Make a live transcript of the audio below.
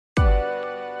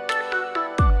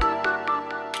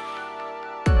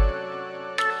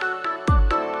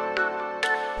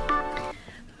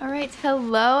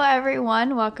Hello,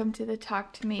 everyone. Welcome to the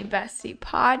Talk to Me Bestie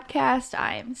podcast.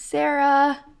 I am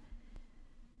Sarah.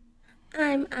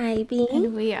 I'm Ivy.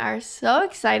 And we are so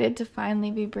excited to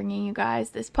finally be bringing you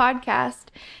guys this podcast.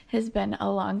 Has been a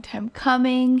long time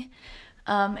coming.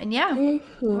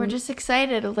 We're just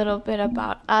excited a little bit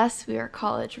about us. We are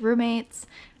college roommates.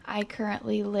 I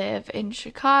currently live in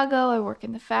Chicago. I work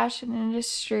in the fashion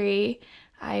industry.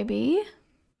 Ivy?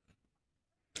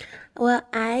 Well,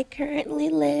 I currently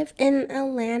live in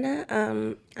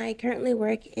Atlanta. I currently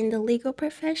work in the legal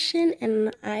profession,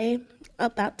 and I'm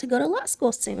about to go to law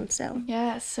school soon.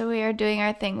 Yes, so we are doing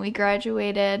our thing. I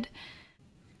graduated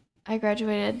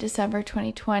December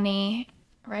 2020,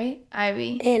 right,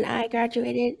 Ivy? And I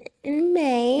graduated in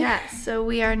May. Yes, so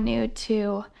we are new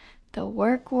to the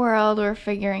work world. We're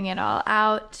figuring it all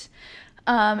out.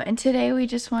 And today we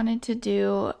just wanted to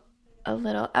do a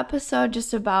little episode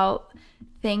just about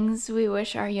things we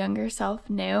wish our younger self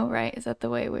knew, right? Is that the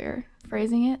way we're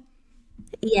phrasing it?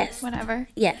 Yes. Whatever.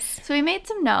 Yes. So we made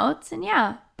some notes, and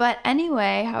yeah. But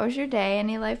anyway, how was your day?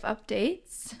 Any life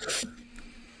updates?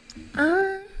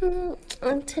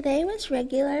 Today was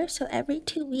regular, so every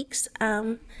 2 weeks,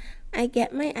 I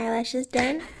get my eyelashes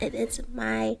done. It is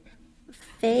my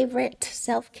favorite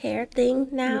self-care thing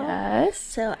now. Yes.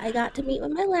 So I got to meet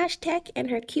with my lash tech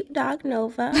and her cute dog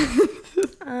Nova.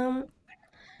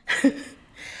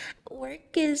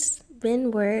 Work has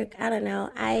been work. I don't know.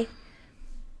 I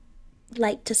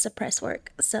like to suppress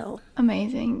work, so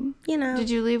Amazing. Did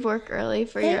you leave work early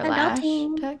for your lash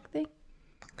tech thing?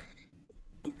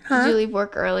 Did you leave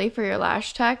work early for your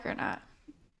lash tech or not?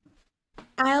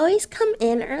 I always come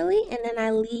in early and then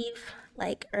I leave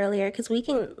like earlier because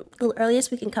the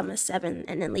earliest we can come is 7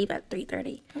 and then leave at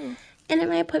 3:30. And then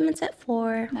my appointment's at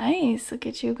 4. Nice. Look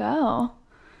at you go.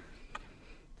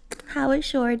 How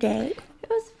was your day? It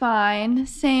was fine.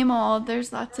 Same old.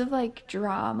 There's lots of like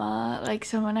drama. Like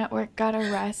someone at work got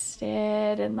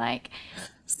arrested and like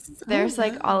there's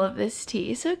like all of this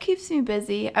tea. So it keeps me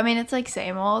busy. I mean, it's like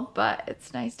same old, but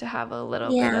it's nice to have a little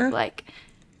bit of like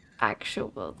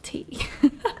actual tea.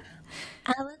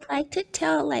 I would like to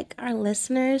tell like our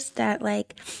listeners that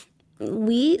like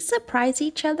we surprise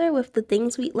each other with the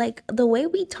things we like. The way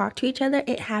we talk to each other,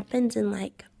 it happens in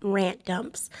like rant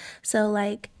dumps. So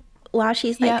like while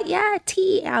she's like, yeah,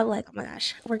 tea, I'm like, oh my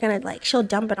gosh, we're gonna like, she'll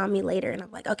dump it on me later, and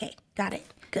I'm like, okay, got it,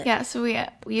 good. Yeah, so we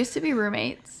used to be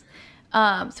roommates.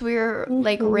 So we were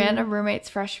like random roommates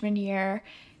freshman year.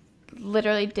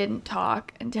 Literally didn't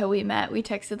talk until we met. We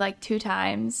texted like 2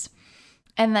 times.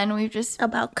 And then we've just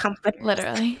about comfort.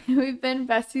 Literally. We've been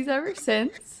besties ever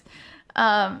since.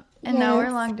 And now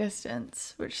we're long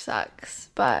distance, which sucks.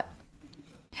 But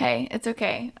hey, it's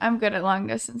okay. I'm good at long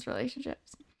distance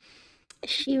relationships.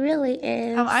 She really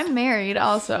is. I'm married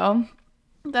also.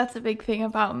 That's a big thing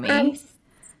about me.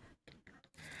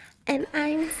 And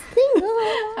I'm single.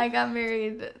 I got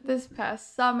married this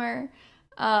past summer.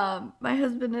 My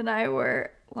husband and I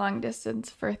were long distance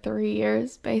for 3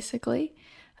 years, basically.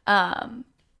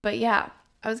 But yeah,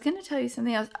 I was going to tell you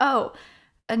something else. Oh,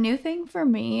 a new thing for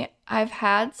me. I've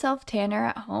had self-tanner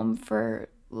at home for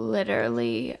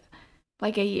literally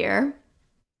like a year.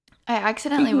 I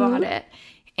accidentally bought it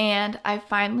and I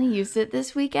finally used it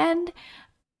this weekend.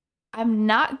 I'm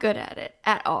not good at it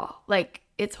at all. Like,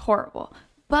 it's horrible.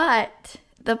 But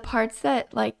the parts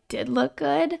that like did look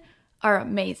good are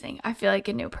amazing. I feel like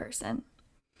a new person.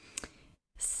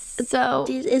 So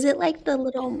is it like the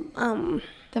little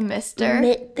the mister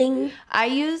mitt thing? I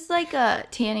use like a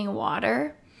tanning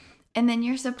water, and then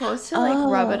you're supposed to like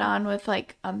rub it on with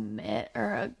like a mitt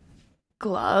or a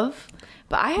glove,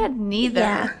 but I had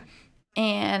neither,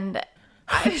 and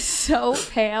I was so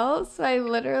pale, so I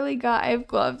have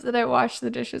gloves that I wash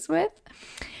the dishes with,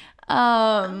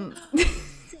 and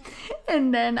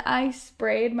then I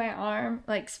sprayed my arm,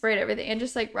 like sprayed everything and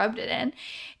just like rubbed it in,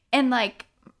 and like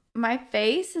my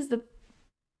face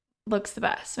looks the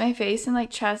best. My face and like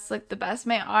chest look the best.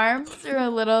 My arms are a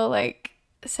little like,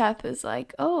 Seth is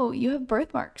like, oh, you have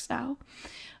birthmarks now.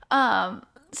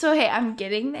 So hey, I'm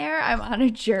getting there. I'm on a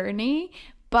journey,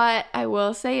 but I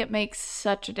will say it makes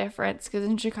such a difference because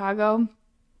in Chicago,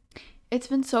 it's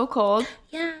been so cold.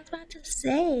 Yeah, I was about to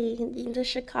say, the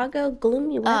Chicago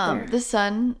gloomy weather. The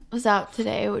sun was out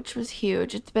today, which was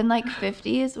huge. It's been like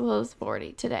 50 as well as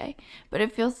 40 today, but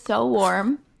it feels so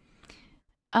warm.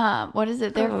 What is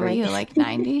it there for you? Like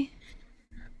 90?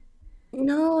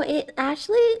 No, it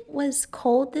actually was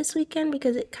cold this weekend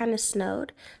because it kind of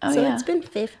snowed. Oh, so yeah. It's been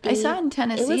 50. I saw in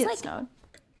Tennessee it snowed.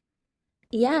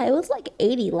 Yeah, it was like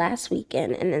 80 last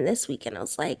weekend, and then this weekend I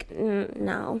was like,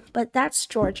 no. But that's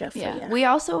Georgia for you. We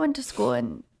also went to school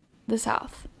in the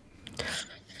South.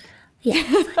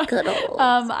 Yes, good old.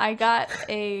 I got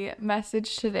a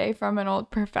message today from an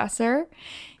old professor,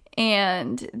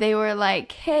 and they were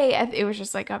like, hey, it was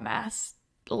just like a mass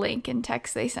link and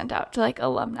text they sent out to like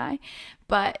alumni,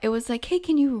 but it was like, hey,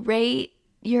 can you rate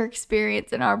your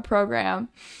experience in our program?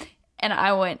 And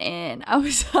I went in. I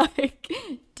was like,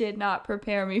 did not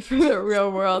prepare me for the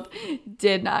real world,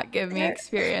 did not give me They're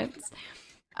experience.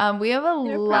 We have a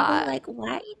they're probably lot. like,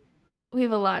 why We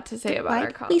have a lot to say about our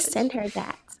did we college. send her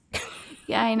that?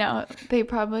 Yeah, I know. They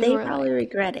probably They were probably like,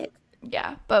 regret it.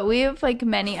 yeah, but we have like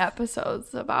many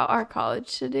episodes about our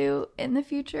college to do in the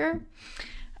future.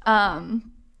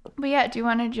 Um, but yeah, do you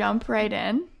want to jump right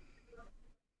in?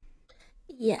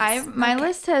 Yes. My Okay.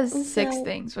 list has 6 So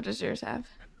things. What does yours have?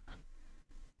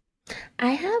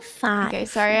 I have Okay, 5,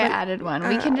 sorry I but added one.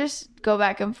 We can uh, just go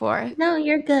back and forth. no,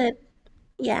 you're good.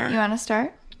 You Yeah. want to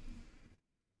start?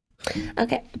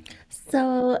 Okay.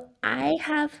 So I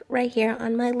have right here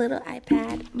on my little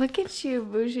iPad Look at you,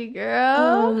 bougie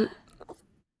girl. um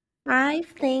 5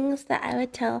 things that I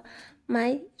would tell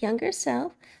my younger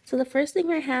self. So the first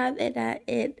thing I have is that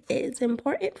it is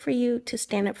important for you to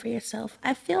stand up for yourself.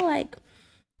 I feel like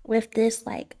with this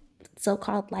like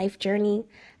so-called life journey,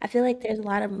 I feel like there's a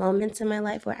lot of moments in my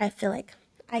life where I feel like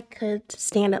I could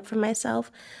stand up for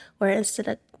myself, where instead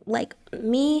of like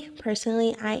me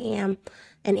personally, I am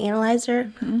an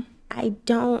analyzer. I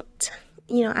don't,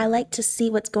 I like to see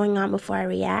what's going on before I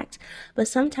react. But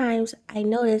sometimes I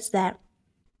notice that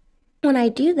when I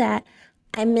do that,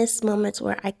 I miss moments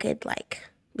where I could like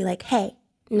be like, hey,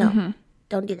 no,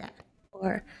 don't do that.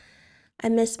 Or I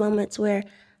miss moments where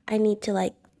I need to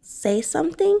like say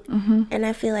something. And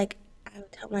I feel like I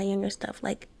would tell my younger stuff,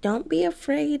 like, don't be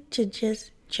afraid to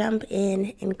just jump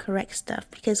in and correct stuff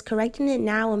because correcting it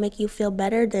now will make you feel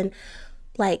better than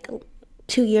like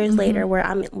 2 years later where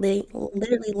I'm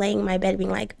literally laying in my bed being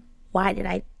like, why did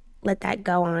I let that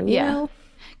go on, you Yeah. know?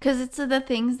 Because it's the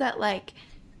things that, like,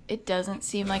 it doesn't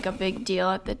seem like a big deal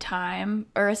at the time,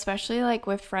 or especially like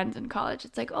with friends in college.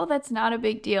 It's like, oh, that's not a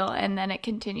big deal. And then it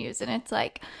continues, and it's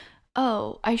like,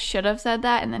 oh, I should have said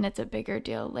that. And then it's a bigger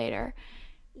deal later.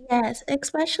 Yes,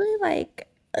 especially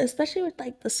with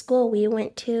like the school we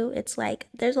went to, it's like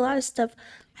there's a lot of stuff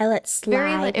I let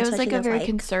slide, It was like especially a those very like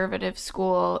conservative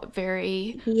school,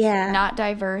 very yeah, not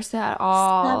diverse at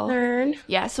all. Southern.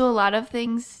 Yeah. So a lot of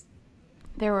things,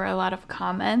 there were a lot of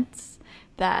comments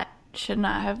that should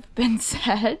not have been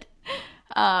said,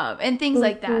 and things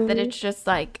like that, that Hmm. it's just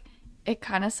like, it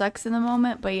kind of sucks in the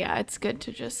moment, but yeah, it's good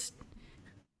to just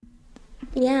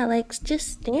Yeah, like just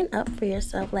stand up for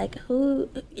yourself. Like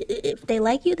if they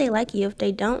like you, they like you. If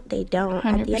they don't, they don't.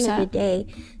 At the end of the 100%. day,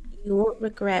 you won't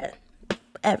regret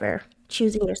ever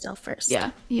choosing yourself first.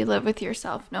 Yeah, you live with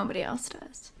yourself, nobody else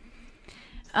does.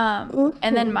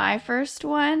 And then Hmm. my first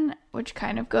one, which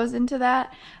kind of goes into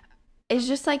that, is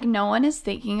just like, no one is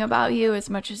thinking about you as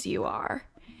much as you are.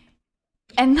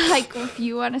 And like, if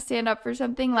you want to stand up for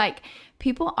something, like,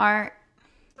 people aren't,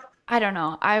 I don't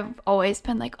know. I've always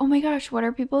been like, oh my gosh, what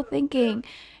are people thinking?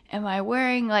 Am I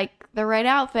wearing like the right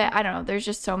outfit? I don't know. There's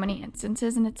just so many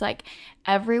instances, and it's like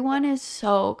everyone is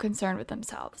so concerned with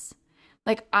themselves.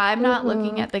 Like, I'm not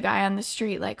looking Hmm. at the guy on the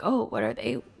street like, oh, what are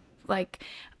they like?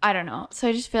 I don't know. So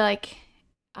I just feel like,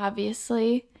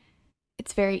 obviously,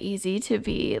 it's very easy to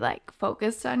be like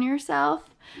focused on yourself.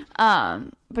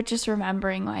 But just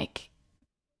remembering, like,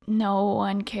 no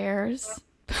one cares.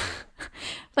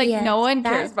 Like, no Yes, one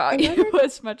cares that about you another.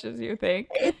 as much as you think.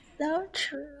 It's so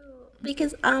true.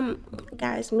 Because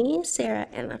guys, me and Sarah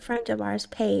and a friend of ours,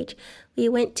 Paige, we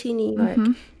went to New York,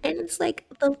 Mm-hmm. and it's like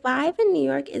the vibe in New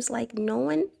York is like no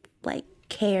one like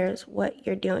cares what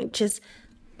you're doing. Just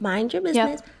mind your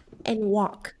business Yep. and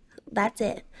walk. That's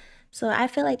it. So I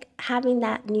feel like having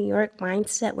that New York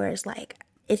mindset where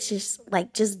it's just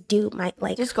like just do my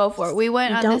like Just go for it. We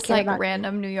went on don't this care like about you.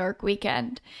 random New York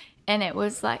weekend, and it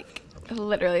was like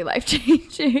literally life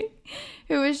changing.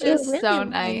 It was It just really so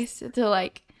was. nice to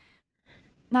like,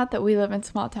 not that we live in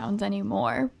small towns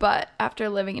anymore, but after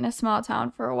living in a small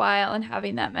town for a while and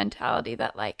having that mentality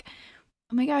that, like,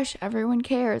 oh my gosh, everyone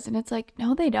cares. And it's like,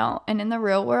 no, they don't. And in the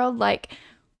real world, like,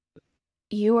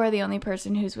 you are the only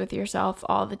person who's with yourself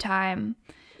all the time.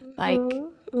 Like,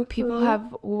 Mhm. people Mhm.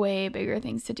 have way bigger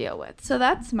things to deal with. So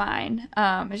that's mine.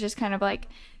 It's just kind of like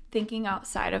thinking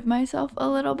outside of myself a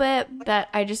little bit, that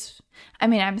I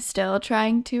mean, I'm still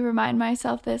trying to remind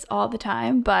myself this all the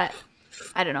time, but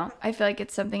I don't know. I feel like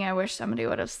it's something I wish somebody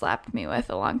would have slapped me with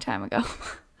a long time ago.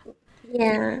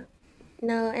 Yeah.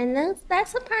 No, and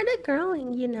that's a part of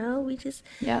growing, We just,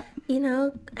 Yep.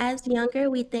 as younger,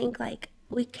 we think like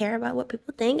we care about what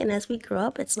people think, and as we grow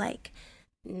up, it's like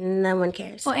No one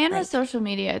cares. Well, and with Like, social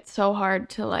media, it's so hard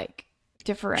to like true.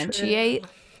 differentiate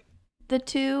the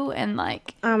two, and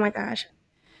like Oh my gosh.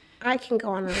 I can go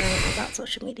on a rant about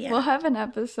social we'll media. have an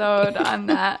episode on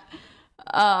that.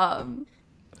 Um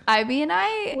Ivy and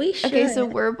I, We okay, so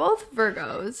should. we're both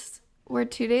Virgos. We're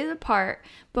 2 days apart,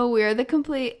 but we're the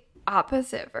complete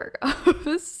opposite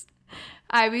Virgos.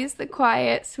 Ivy's the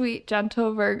quiet, sweet,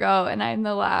 gentle Virgo, and I'm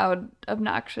the loud,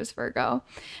 obnoxious Virgo.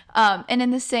 And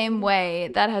in the same way,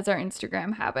 that has our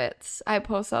Instagram habits. I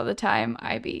post all the time.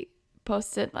 Ivy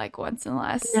posted like once in the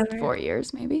last Never. 4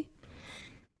 years, maybe.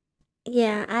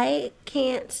 Yeah, I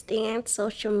can't stand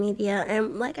social media.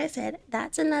 And like I said,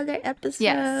 that's another Yes.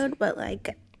 episode, but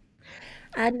like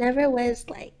I never was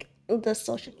like the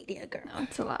social media girl. No,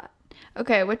 it's a lot.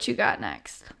 Okay, what you got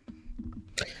next?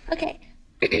 Okay.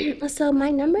 So my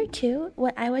number two,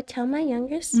 what I would tell my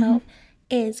younger self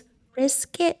is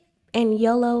risk it, and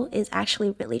YOLO is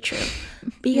actually really true.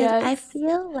 Because I Yes.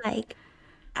 feel like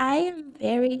I am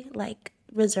very like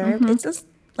reserved. It's just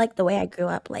like the way I grew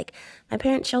up. Like my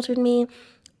parents sheltered me.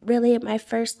 Really, my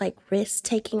first like risk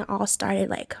taking all started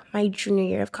like my junior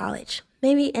year of college.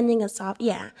 Maybe ending a soft,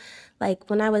 yeah. Like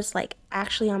when I was like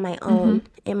actually on my own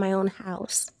in my own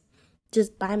house,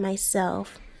 just by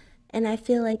myself. And I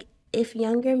feel like if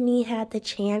younger me had the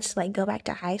chance to like go back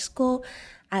to high school,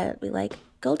 I would be like,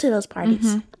 go to those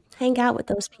parties, hang out with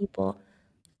those people,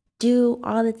 do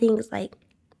all the things like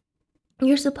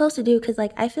you're supposed to do. Cause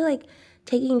like I feel like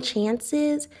taking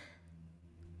chances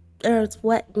is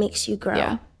what makes you grow.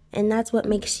 Yeah. And that's what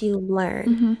makes you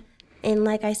learn. And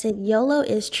like I said, YOLO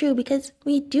is true because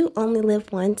we do only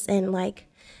live once, and like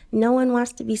no one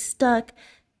wants to be stuck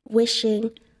wishing,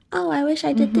 oh, I wish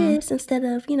I did this instead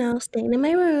of, staying in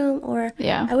my room, or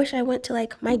Yeah. I wish I went to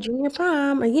like my junior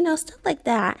prom, or, stuff like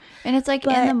that. And it's like in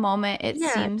the But moment, it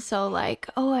yeah, seems so like,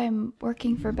 oh, I'm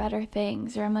working for better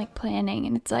things, or I'm like planning.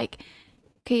 And it's like,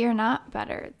 okay, you're not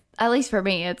better. At least for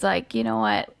me, it's like, you know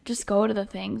what? Just go to the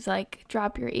things, like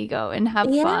drop your ego and have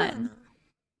yeah. fun.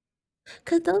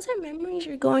 Because those are memories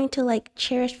you're going to like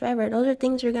cherish forever. Those are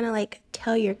things you're going to like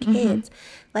tell your kids.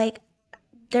 Like,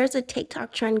 there's a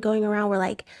TikTok trend going around where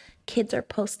like kids are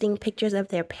posting pictures of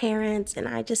their parents, and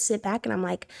I just sit back and I'm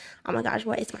like, oh my gosh,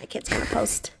 what is my kids gonna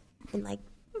post in like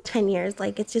 10 years?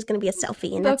 Like it's just gonna be a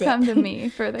selfie and They'll that's it. come to me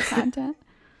for the content.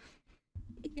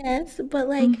 Yes, but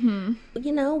like,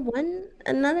 one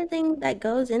another thing that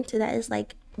goes into that is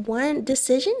like one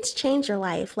decisions change your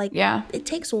life. Like Yeah. it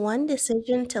takes one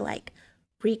decision to like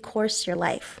recourse your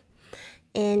life.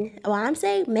 And while I'm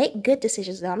saying make good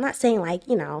decisions though, I'm not saying like,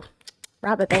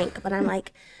 rob a bank, but I'm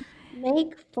like,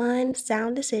 make fun,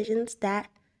 sound decisions that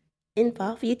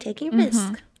involve you taking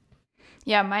risk.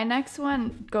 Yeah, my next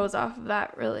one goes off of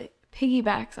that, really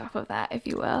piggybacks off of that, if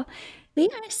you will. We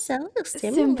are so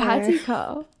similar.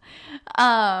 Simpatico.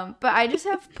 But I just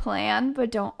have plan,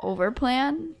 but don't over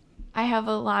plan. I have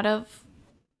a lot of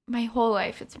my whole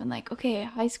life. It's been like, okay,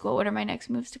 high school. What are my next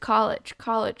moves to college?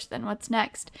 College. Then what's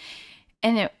next?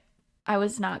 And I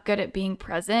was not good at being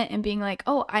present and being like,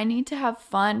 oh, I need to have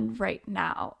fun right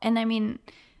now. And I mean,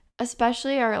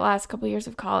 especially our last couple years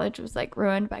of college was like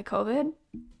ruined by COVID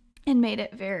and made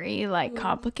it very like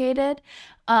complicated.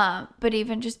 But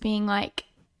even just being like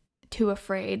too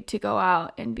afraid to go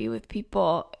out and be with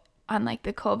people on like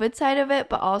the COVID side of it,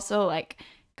 but also like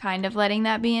kind of letting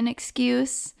that be an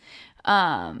excuse. So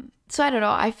I don't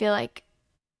know. I feel like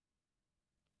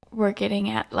we're getting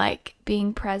at like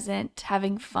being present,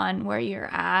 having fun where you're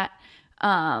at.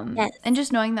 Yes. And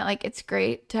just knowing that like it's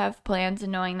great to have plans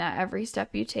and knowing that every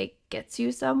step you take gets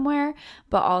you somewhere,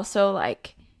 but also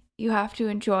like you have to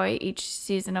enjoy each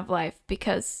season of life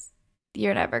because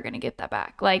you're never going to get that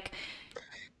back. Like,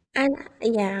 And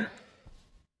yeah,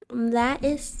 that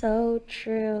is so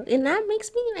true. And that makes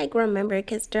me like remember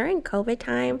because during COVID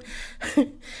time,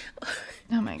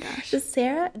 oh my gosh.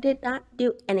 Sarah did not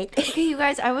do anything. Okay, you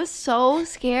guys, I was so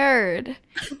scared.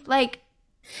 Like,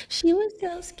 She was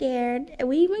so scared.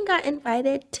 We even got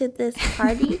invited to this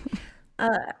party.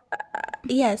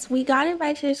 Yes, we got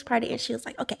invited to this party, and she was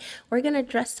like, "Okay, we're gonna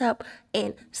dress up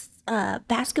in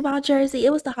basketball jersey."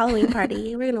 It was the Halloween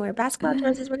party. We're gonna wear basketball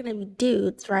jerseys. We're gonna be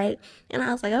dudes, right? And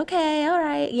I was like, "Okay, all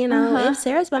right." If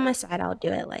Sarah's by my side, I'll do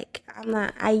it. Like, I'm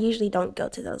not. I usually don't go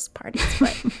to those parties,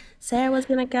 but Sarah was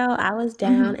gonna go. I was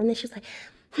down, and then she's like,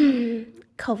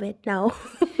 "COVID, no."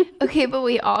 okay, but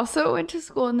we also went to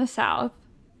school in the South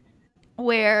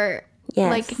where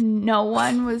like Yes. no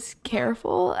one was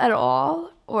careful at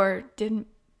all or didn't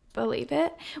believe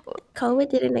it.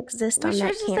 COVID didn't exist on Which that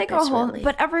was just like a campus, whole, really.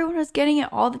 but everyone was getting it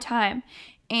all the time.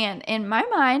 And in my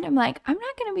mind, I'm like, I'm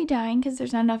not going to be dying because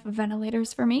there's not enough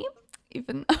ventilators for me.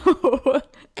 even though.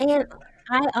 And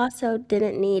I also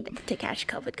didn't need to catch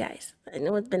COVID, guys. And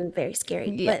it would have been very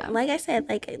scary. But Yeah. like I said,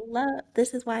 like I love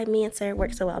this is why me and Sarah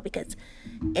work so well because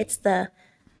it's the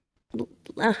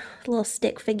uh, little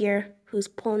stick figure who's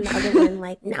pulling the other one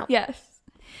like, no, Yes.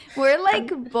 We're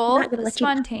like I'm not both gonna let you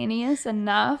down. spontaneous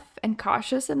enough and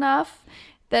cautious enough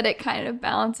that it kind of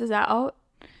balances out.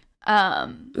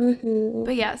 Mm-hmm.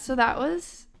 But yeah, so that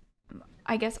was,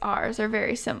 I guess ours are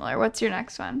very similar. What's your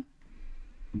next one?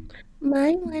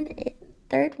 My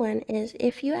third one is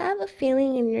if you have a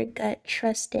feeling in your gut,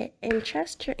 trust it and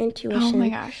trust your Oh my intuition.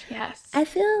 gosh, yes. I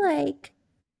feel like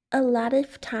a lot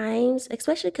of times,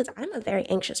 especially because I'm a very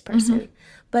anxious Mm-hmm. person,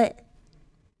 but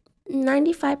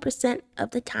 95%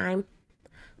 of the time,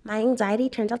 my anxiety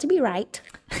turns out to be right.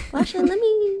 Well, actually, let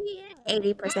me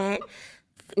 80%,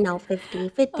 no, 50,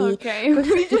 50, Okay,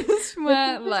 we just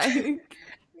went 50%. like,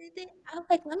 I'm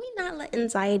like, let me not let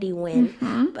anxiety win.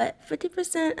 mm-hmm. But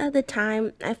 50% of the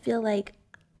time, I feel like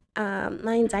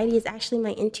my anxiety is actually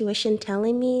my intuition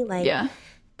telling me, like, Yeah.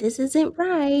 this isn't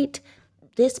right.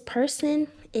 This person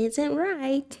isn't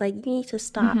right. Like, you need to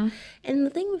stop. Mm-hmm. And the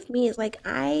thing with me is, like,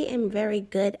 I am very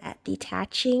good at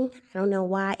detaching. I don't know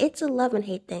why. It's a love and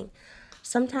hate thing.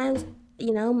 Sometimes,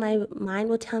 my mind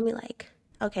will tell me, like,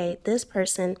 okay, this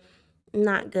person,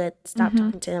 not good. Stop Mm-hmm.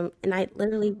 talking to him. And I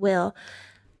literally will.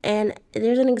 And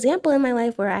there's an example in my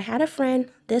life where I had a friend,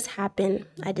 this happened,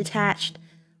 I detached,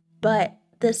 but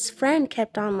this friend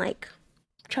kept on like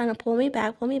trying to pull me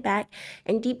back.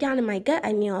 And deep down in my gut,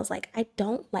 I knew I was like, I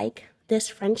don't like this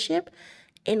friendship.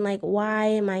 And like, why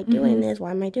am I doing Mm-hmm. this?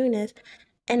 Why am I doing this?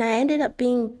 And I ended up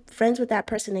being friends with that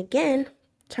person again.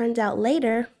 Turns out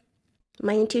later,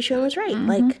 my intuition was right. Mm-hmm.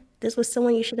 Like, this was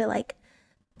someone you should have like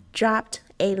dropped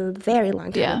a very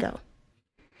long time Yeah. ago.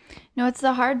 No, it's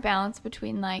the hard balance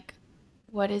between like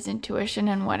what is intuition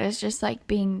and what is just like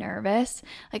being nervous.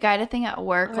 Like I had a thing at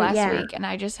work Oh, last yeah. week and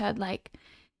I just had like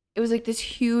it was like this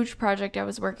huge project I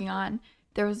was working on.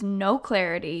 There was no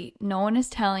clarity. No one is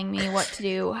telling me what to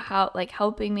do, how like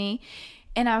helping me.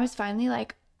 And I was finally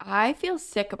like, I feel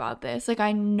sick about this. Like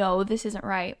I know this isn't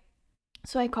right.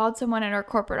 So I called someone in our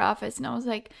corporate office and I was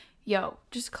like, yo,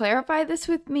 just clarify this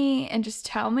with me and just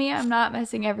tell me I'm not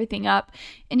messing everything up.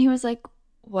 And he was like,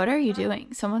 what are you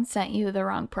doing? Someone sent you the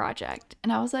wrong project.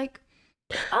 And I was like,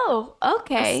 oh,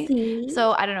 okay. See,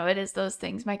 So I don't know. It is those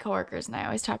things. My coworkers and I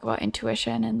always talk about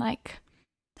intuition and like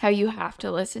how you have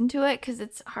to listen to it because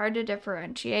it's hard to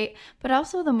differentiate. But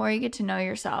also, the more you get to know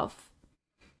yourself,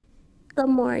 the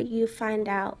more you find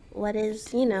out what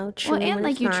is, well, true and and what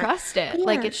like it's you not. trust But it.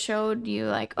 Like yeah, it showed you,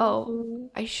 like, oh, mhm.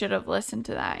 I should have listened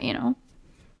to that, you know?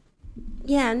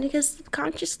 Yeah, and because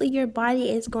subconsciously your body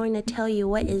is going to tell you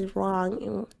what is wrong,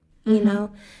 you Mm-hmm.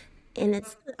 know, and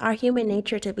it's our human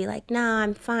nature to be like, nah,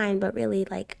 I'm fine, but really,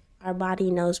 like, our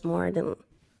body knows more than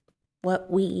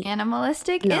what we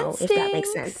Animalistic know, if that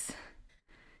makes sense.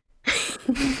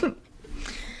 instincts.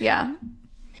 Yeah.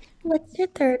 What's your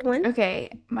third one? Okay.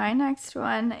 My next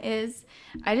one is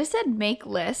I just said make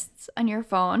lists on your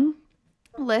phone.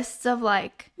 Lists of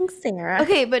like, Sarah.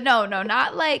 okay, but no,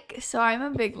 not like, so I'm a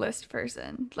big list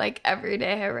person. Like every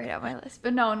day I write out my list,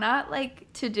 but no, not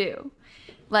like to do.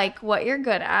 Like what you're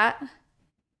good at,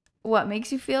 what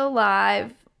makes you feel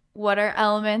alive, what are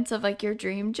elements of like your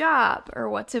dream job or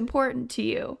what's important to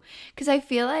you. Because I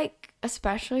feel like,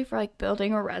 especially for like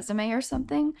building a resume or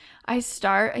something, I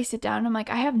sit down and I'm like,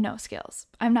 I have no skills.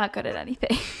 I'm not good at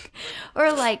anything.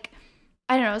 Or like,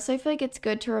 I don't know. So I feel like it's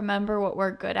good to remember what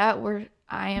we're good at.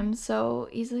 I am so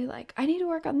easily like, I need to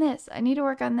work on this. I need to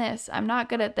work on this. I'm not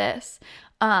good at this.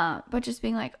 But just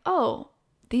being like, oh,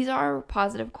 these are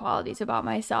positive qualities about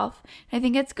myself. I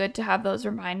think it's good to have those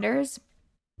reminders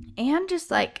and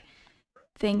just like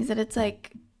things that it's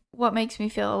like what makes me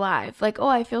feel alive. Like, oh,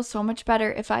 I feel so much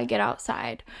better if I get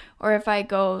outside or if I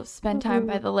go spend time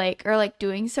by Mhm. the lake or like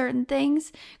doing certain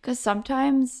things. Because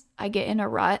sometimes I get in a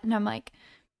rut and I'm like,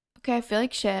 okay, I feel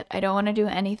like shit. I don't want to do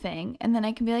anything. And then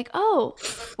I can be like, oh,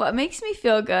 what makes me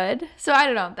feel good? So I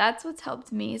don't know. That's what's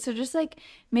helped me. So just like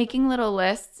making little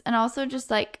lists and also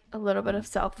just like a little bit of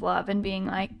self love and being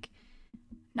like,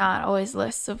 not always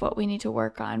lists of what we need to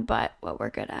work on, but what we're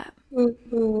good at.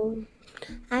 Mhm.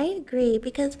 I agree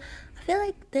because I feel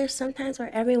like there's sometimes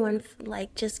where everyone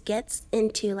like just gets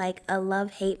into like a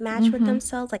love-hate match with Mm-hmm.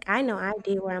 themselves. Like I know I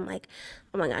do where I'm like,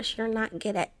 "Oh my gosh, you're not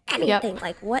good at anything. Yep.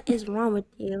 Like what is wrong with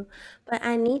you?" But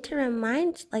I need to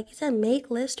remind, like you said, make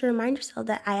lists to remind yourself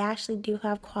that I actually do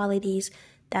have qualities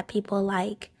that people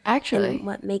like and Actually.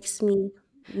 what makes me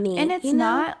And me, it's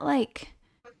not like,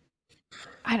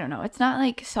 I don't know, it's not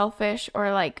like selfish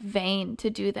or like vain to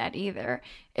do that either.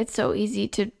 It's so easy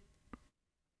to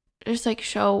just like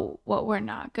show what we're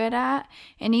not good at,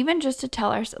 and even just to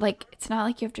tell us, like, it's not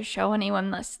like you have to show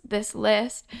anyone this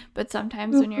list, but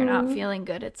sometimes when you're not feeling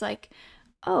good, it's like,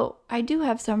 oh, I do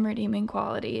have some redeeming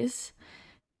qualities.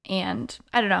 And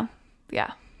I don't know.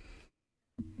 Yeah.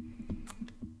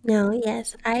 No,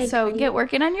 yes, I So agree. get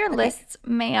working on your Okay, lists,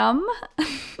 ma'am.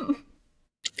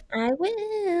 I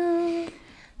will.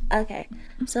 Okay,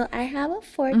 so I have a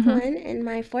fourth Mm-hmm. one, and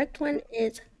my fourth one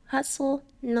is hustle.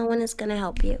 No one is gonna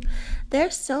help you.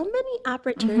 There's so many Mm-hmm.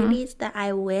 opportunities that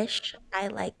I wish I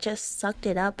like just sucked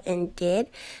it up and did,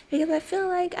 because I feel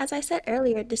like, as I said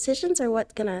earlier, decisions are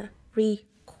what's gonna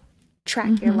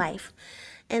track your Mm-hmm. life.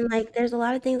 And like there's a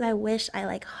lot of things I wish I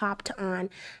like hopped on.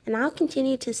 And I'll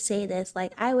continue to say this.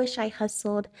 Like I wish I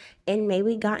hustled and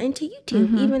maybe got into YouTube,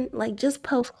 Mm-hmm. even like just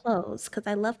post clothes because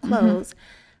I love Mm-hmm. clothes.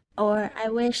 Or I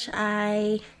wish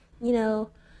I, you know,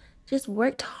 just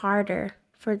worked harder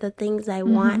for the things I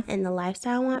Mm-hmm. want and the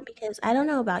lifestyle I want, because I don't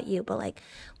know about you, but like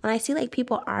when I see like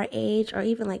people our age or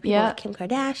even like people Yeah. like Kim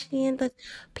Kardashian, the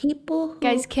people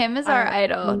Guys, who Kim is our are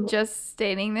idol. Just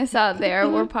stating this out there.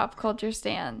 We're pop culture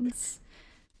stans.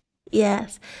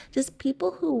 yes, just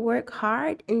people who work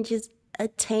hard and just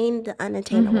attain the Mm-hmm.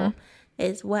 unattainable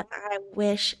is what I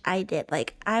wish I did.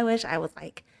 Like, I wish I was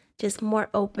like just more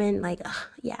open, like, "Ugh,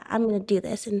 yeah, I'm gonna do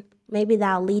this, and maybe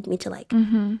that'll lead me to like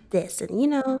Mm-hmm. this,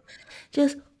 and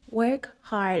just work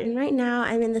hard." And right now,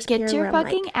 I'm in this Get period your where I'm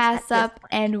fucking like ass at this up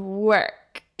like, and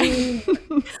work. mm,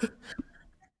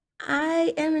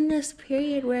 I am in this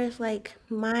period where it's like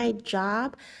my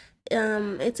job,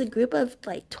 it's a group of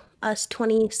like us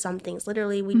 20 somethings.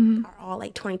 Literally, we Mm-hmm. are all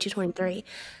like 22, 23.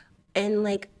 And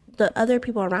like the other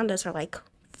people around us are like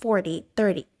 40,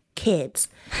 30 kids.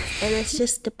 And it's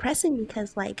just depressing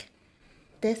because like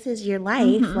this is your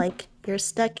life. Mm-hmm. Like you're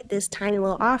stuck at this tiny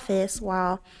little office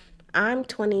while I'm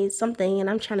 20 something and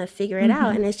I'm trying to figure it out.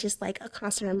 Mm-hmm. And it's just like a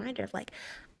constant reminder of like,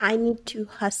 I need to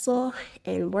hustle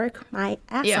and work my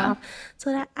ass Yeah. off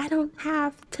so that I don't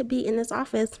have to be in this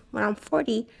office when I'm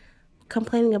 40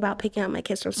 complaining about picking up my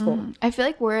kids from school. I feel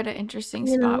like we're at an interesting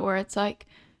You spot know? where it's like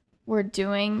we're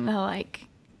doing the like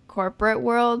corporate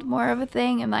world more of a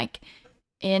thing, and like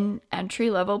in entry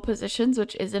level positions,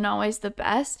 which isn't always the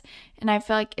best. And I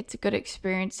feel like it's a good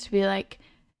experience to be like,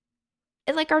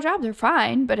 it's like our jobs are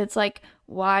fine, but it's like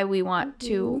why we want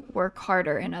to Mhm. work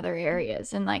harder in other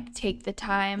areas and like take the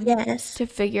time Yes. to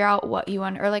figure out what you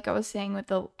want. Or like I was saying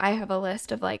with I have a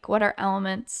list of like what are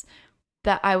elements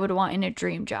that I would want in a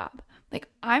dream job. Like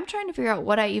I'm trying to figure out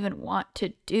what I even want to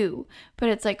do, but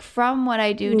it's like from what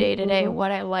I do day to day, Mhm.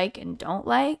 what I like and don't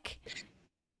like.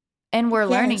 And we're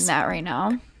learning Yes. that right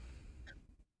now.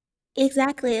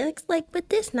 Exactly. It's like with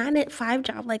this 9 to 5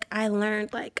 job, like I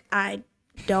learned like I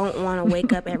don't want to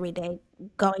wake up every day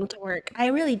going to work. I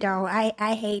really don't.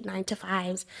 I hate 9 to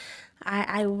 5s.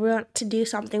 I want to do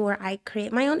something where I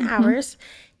create my own Hmm. hours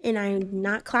and I'm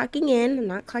not clocking in, I'm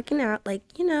not clocking out. Like,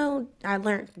 I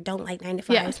learned don't like nine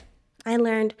to Yeah. fives. I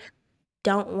learned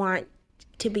don't want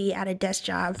to be at a desk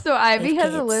job So Ivy with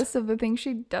has a kids. list of the things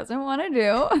she doesn't want to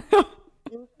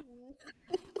do,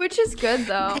 which is good I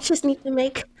though. just need to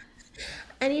make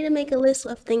I need to make a list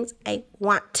of things I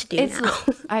want to do It's now.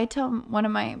 I tell one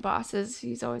of my bosses,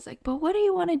 he's always like, "But what do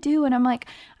you want to do?" And I'm like,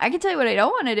 "I can tell you what I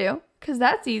don't want to do because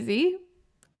that's easy."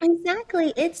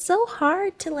 Exactly. It's so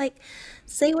hard to like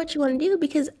say what you want to do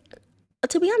because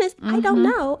to be honest, I don't Mm-hmm.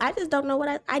 know. I just don't know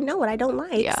what I know what I don't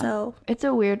like. Yeah, So, it's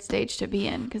a weird stage to be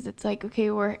in because it's like, okay,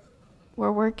 we're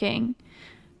working,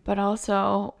 but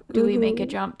also do we make a mhm.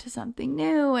 jump to something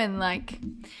new? And like,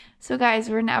 so guys,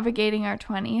 we're navigating our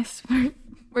 20s.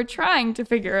 We're trying to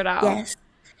figure it out. Yes.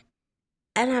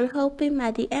 And I'm hoping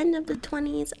by the end of the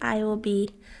 20s, I will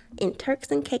be in Turks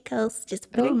and Caicos, just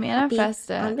Oh, very happy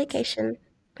manifest on it. vacation.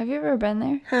 Have you ever been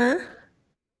there? Huh?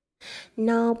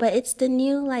 No, but it's the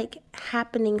new like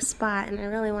happening spot, and I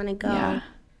really want to Yeah. go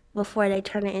before they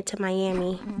turn it into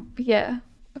Miami. Yeah,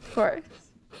 of course.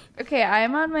 Okay,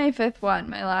 I'm on my fifth one,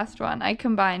 my last one. I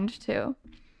combined two.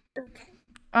 Okay.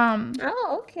 Um,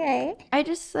 Oh, okay. I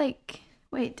just like,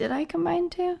 wait, did I combine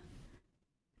two?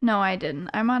 No, I didn't.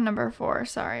 I'm on number 4.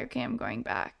 Sorry. Okay, I'm going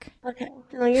back. Okay.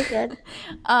 No, you're good.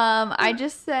 I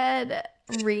just said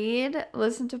read,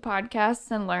 listen to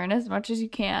podcasts, and learn as much as you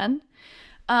can.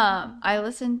 I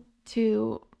listen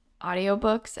to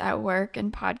audiobooks at work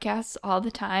and podcasts all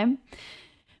the time.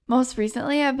 Most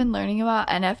recently, I've been learning about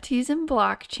NFTs and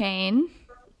blockchain.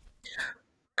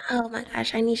 Oh my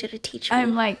gosh, I need you to teach I'm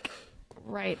me. like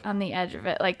right on the edge of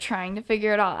it, like trying to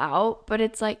figure it all out. But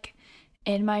it's like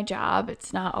in my job,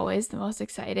 it's not always the most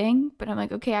exciting. But I'm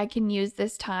like, okay, I can use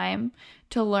this time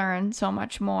to learn so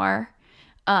much more.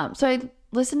 So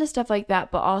listen to stuff like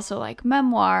that, but also like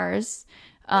memoirs,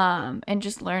 and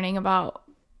just learning about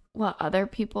what other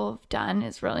people have done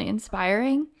is really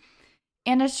inspiring.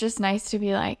 And it's just nice to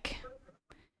be like,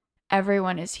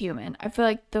 everyone is human. I feel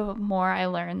like the more I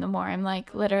learn, the more I'm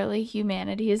like, literally,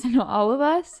 humanity is in all of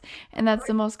us. And that's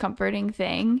the most comforting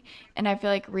thing. And I feel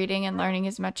like reading and learning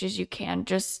as much as you can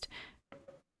just,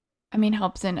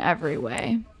 helps in every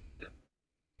way.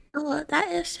 Oh, that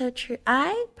is so true.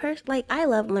 I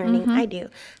love learning. Mm-hmm. I do.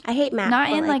 I hate math, Not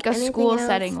but in like like a anything school else,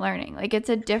 setting learning. Like it's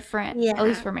a different, at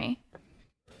least yeah. for me.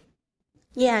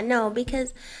 Yeah, no,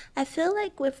 because I feel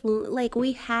like like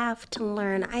we have to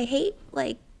learn. I hate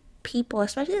like people,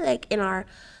 especially like in our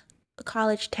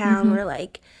college town Mm-hmm. where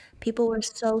like people were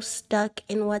so stuck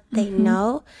in what they Mm-hmm.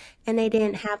 know and they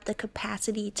didn't have the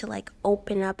capacity to like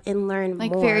open up and learn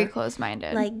Like very more.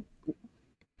 close-minded. Like,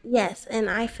 yes, and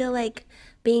I feel like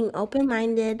being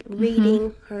open-minded, Mm-hmm.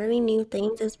 reading, learning new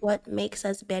things is what makes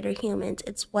us better humans.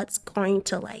 It's what's going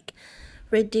to like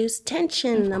reduce Of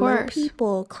tension among course.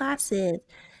 people, classes.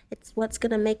 It's what's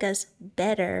gonna make us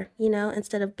better,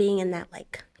 instead of being in that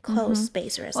like closed Mm-hmm.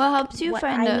 space where it's Well, like what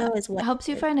I know is it what helps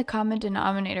you is. find a common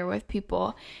denominator with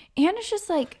people. And it's just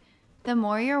like the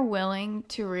more you're willing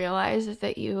to realize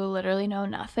that you literally know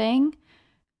nothing,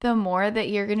 the more that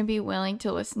you're going to be willing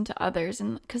to listen to others.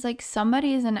 And because like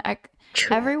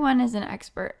True. everyone is an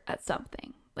expert at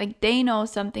something. Like they know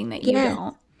something that you Yes,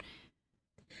 don't.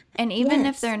 And even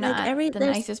if yes. they're Like not the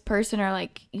there's nicest person or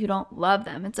like you don't love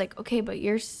them, it's like, okay, but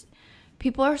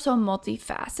people are so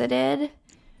multifaceted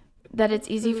that it's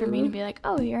easy for me to mhm. be like,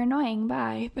 oh, you're annoying,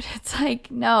 bye. But it's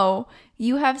like, no,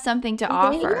 you have something to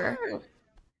offer. Yeah,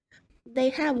 they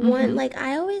have one, Mm-hmm. like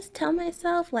I always tell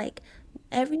myself, like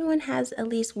everyone has at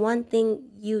least one thing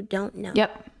you don't know.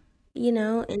 Yep.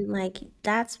 And like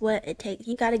that's what it takes.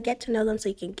 You got to get to know them so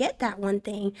you can get that one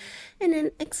thing and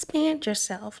then expand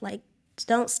yourself. Like,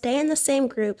 don't stay in the same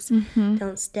groups, Mm-hmm.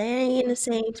 don't stay in the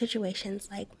same situations.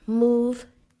 Like, move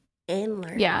and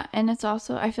learn. Yeah. And it's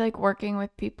also, I feel like working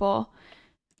with people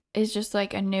is just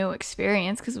like a new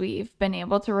experience because we've been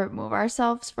able to remove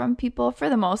ourselves from people for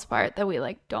the most part that we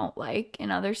like don't like in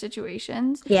other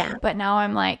situations. Yeah. But now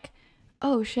I'm like,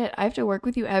 oh shit, I have to work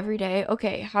with you every day.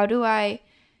 Okay, how do I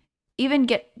even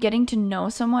getting to know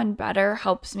someone better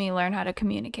helps me learn how to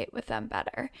communicate with them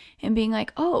better and being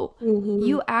like, oh, Mm-hmm.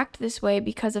 you act this way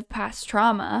because of past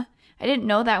trauma. I didn't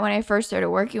know that when I first started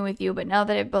working with you, but now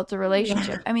that I've built a Yeah.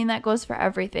 relationship, that goes for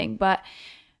everything. But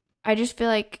I just feel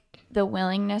like the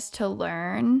willingness to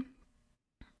learn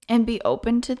and be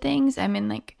open to things.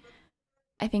 Like,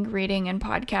 I think reading and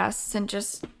podcasts and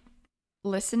just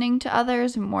listening to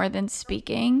others more than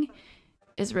speaking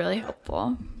is really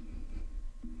helpful.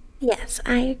 Yes,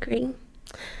 I agree.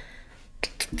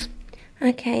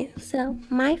 Okay, so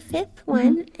my fifth Mm-hmm.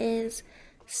 one is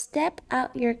step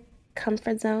out your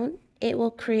comfort zone. It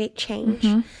will create change.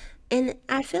 Mm-hmm. And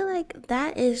I feel like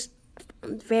that is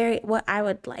very what I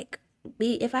would like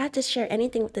be if I had to share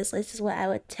anything with this list is what I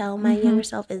would tell my Mm-hmm. younger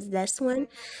self is this one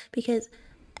because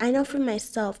I know for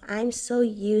myself I'm so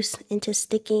used into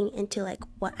sticking into like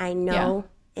what I Yeah. know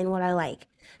and what I like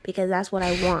because that's what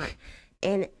I want.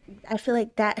 And I feel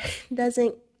like that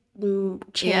doesn't Yeah.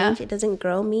 change, it doesn't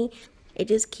grow me. It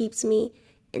just keeps me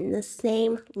in the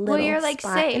same Well, little you're like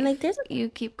spot. And like safe. there's a You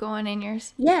keep going in your.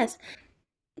 yes,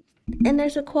 and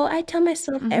there's a quote I tell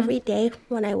myself Mm-hmm. every day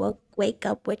when I wake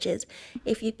up, which is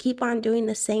if you keep on doing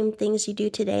the same things you do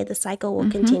today, the cycle will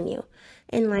Mm-hmm. continue.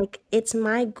 And like it's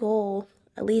my goal,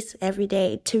 at least every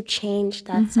day, to change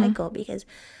that Mm-hmm. cycle because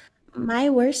my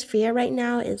worst fear right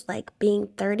now is like being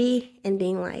 30 and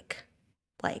being like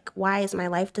why is my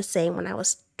life the same when I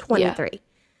was Yeah. 23?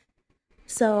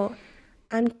 So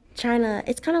I'm trying to,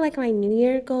 it's kind of like my New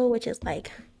Year goal, which is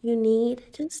like, you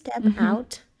need to step Mm-hmm.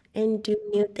 out and do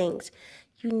new things.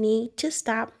 You need to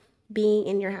stop being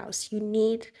in your house. You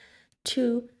need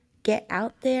to get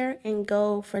out there and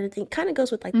go for the thing. Kind of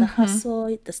goes with like the Mm-hmm.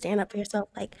 hustle, the stand up for yourself.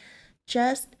 Like,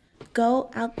 just go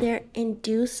out there and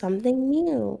do something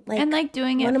new. And Like, like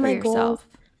doing one it of for my goals yourself.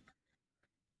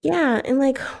 yeah, and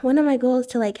like one of my goals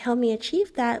to like help me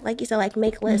achieve that, like you said, like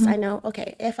make lists. Mm-hmm. I know,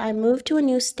 okay, if I move to a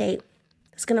new state,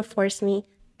 it's gonna force me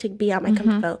to be out my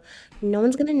comfort Mm-hmm. zone. No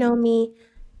one's gonna know me.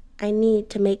 I need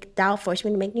to make that'll force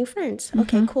me to make new friends.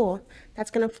 Okay, Mm-hmm. cool.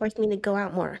 That's gonna force me to go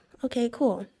out more. Okay,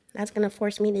 cool. That's gonna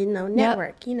force me to Yep.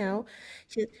 network.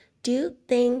 Just do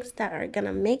things that are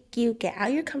gonna make you get out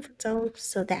of your comfort zone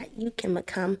so that you can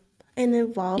become an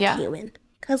evolved Yeah. human.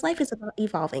 Because life is about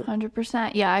evolving.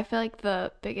 100%. Yeah, I feel like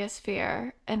the biggest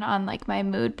fear, and on like my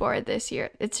mood board this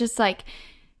year, it's just like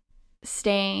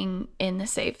staying in the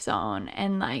safe zone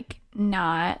and like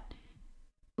not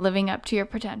living up to your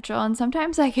potential. And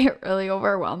sometimes I get really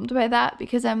overwhelmed by that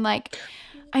because I'm like,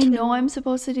 Me I know I'm too.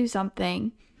 supposed to do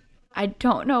something. I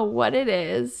don't know what it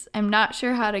is. I'm not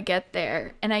sure how to get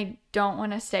there. And I don't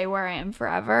want to stay where I am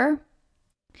forever.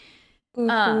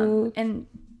 Mm-hmm. And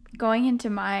going into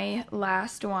my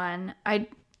last one, I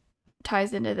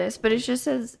ties into this, but it just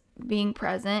says being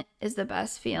present is the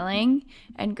best feeling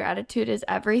and gratitude is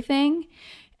everything.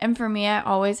 And for me, I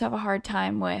always have a hard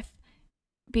time with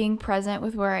being present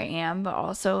with where I am, but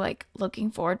also like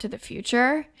looking forward to the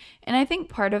future. And I think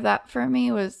part of that for me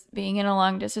was being in a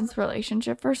long distance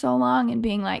relationship for so long and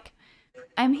being like,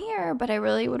 I'm here, but I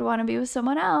really would want to be with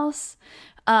someone else.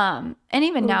 And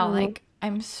even now, Mm-hmm. like,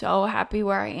 I'm so happy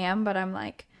where I am, but I'm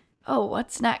like, oh,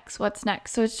 what's next? What's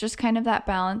next? So it's just kind of that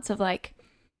balance of like,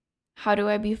 how do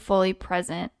I be fully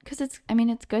present? Because I mean,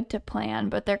 it's good to plan,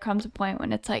 but there comes a point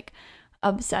when it's like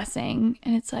obsessing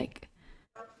and it's like,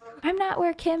 I'm not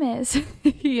where Kim is.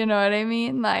 You know what I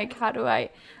mean? Like, how do I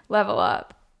level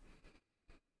up?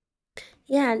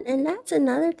 Yeah, and that's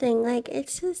another thing. Like,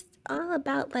 it's just all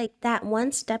about like that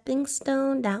one stepping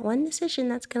stone, that one decision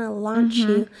that's gonna launch Mm-hmm.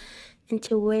 you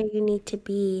into where you need to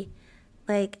be.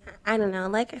 Like, I don't know,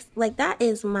 like that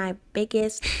is my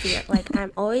biggest fear. Like,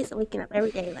 I'm always waking up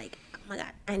every day like, oh my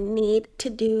God, I need to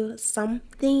do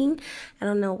something. I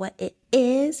don't know what it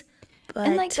is,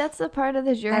 And like, but that's the part of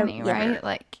the journey, yeah. right?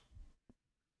 Like,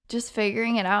 just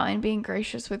figuring it out and being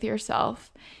gracious with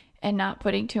yourself and not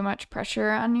putting too much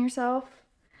pressure on yourself.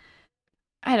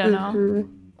 I don't know.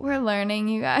 Mm-hmm. We're learning,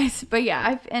 you guys. But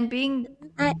yeah, and being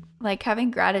I like having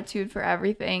gratitude for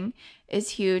everything is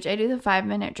huge. I do the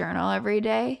 5-minute journal every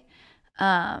day.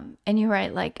 And you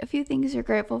write like a few things you're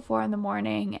grateful for in the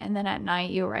morning, and then at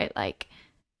night you write like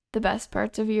the best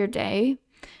parts of your day.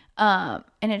 And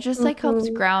it just like helps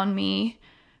mm-hmm. ground me.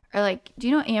 Or like, do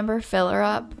you know Amber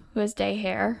Fillerup, who has day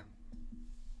hair?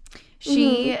 Mm-hmm.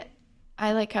 She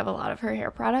I like have a lot of her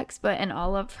hair products, but in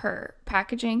all of her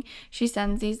packaging, she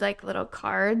sends these like little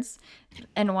cards,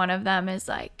 and one of them is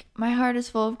like, "My heart is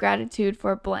full of gratitude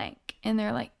for blank." And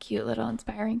they're like cute little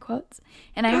inspiring quotes.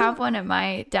 And I have Oh, one at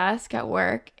my desk at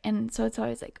work, and so it's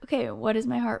always like, "Okay, what is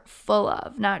my heart full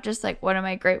of?" Not just like what am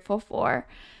I grateful for.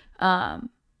 Um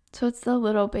so it's the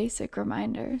little basic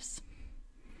reminders.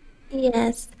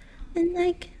 yes. And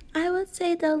like I would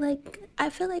say though, like I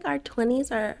feel like our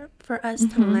 20s are for us to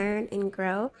Mhm. learn and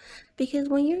grow because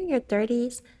when you're in your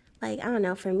 30s, like I don't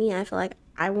know, for me, I feel like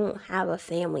I won't have a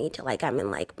family till like I'm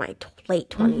in like my late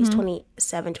 20s, Mhm.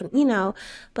 27, 20, you know,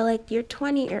 but like your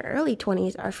 20 or early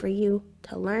 20s are for you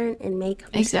to learn and make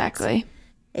mistakes. Exactly.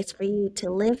 It's for you to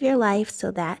live your life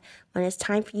so that when it's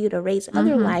time for you to raise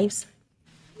other Mhm. lives,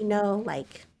 you know,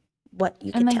 like what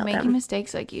you And could like tell making them.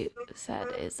 mistakes, like you said,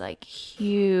 is like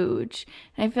huge.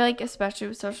 And I feel like, especially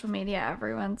with social media,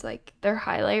 everyone's like their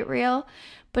highlight reel.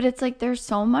 But it's like there's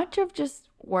so much of just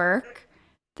work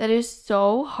that is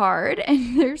so hard,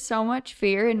 and there's so much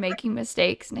fear in making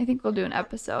mistakes. And I think we'll do an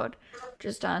episode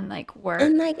just on like And work.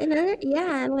 like another,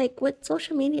 yeah, and like with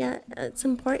social media, it's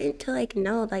important to like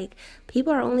know like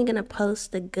people are only gonna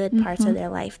post the good parts Hmm. of their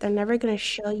life. They're never gonna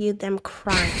show you them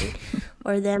crying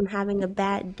or them having a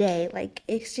bad day. Like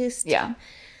it's just, Yeah.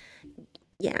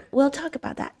 yeah, we'll talk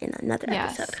about that in another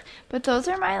episode. Yes. But those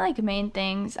are my like main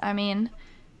things. I mean,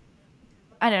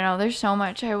 I don't know. There's so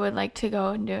much I would like to go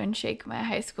and do and shake my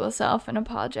high school self and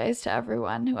apologize to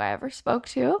everyone who I ever spoke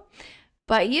to.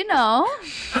 But you know,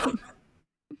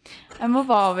 I'm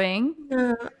evolving.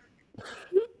 No,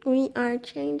 we are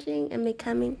changing and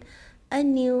becoming a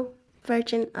new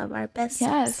version of our best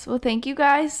selves. Yes. Well, thank you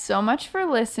guys so much for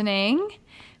listening.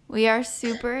 We are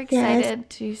super Yes, excited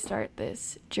to start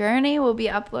this journey. We'll be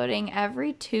uploading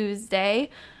every Tuesday.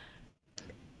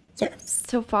 yes.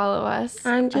 So follow us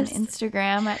I'm on just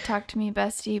Instagram at Talk to Me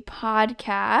Bestie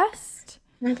Podcast.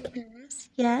 podcast.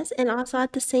 Yes, and also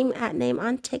at the same at name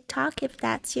on TikTok if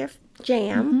that's your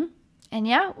jam. Hmm. And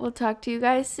yeah, we'll talk to you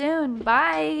guys soon.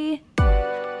 Bye.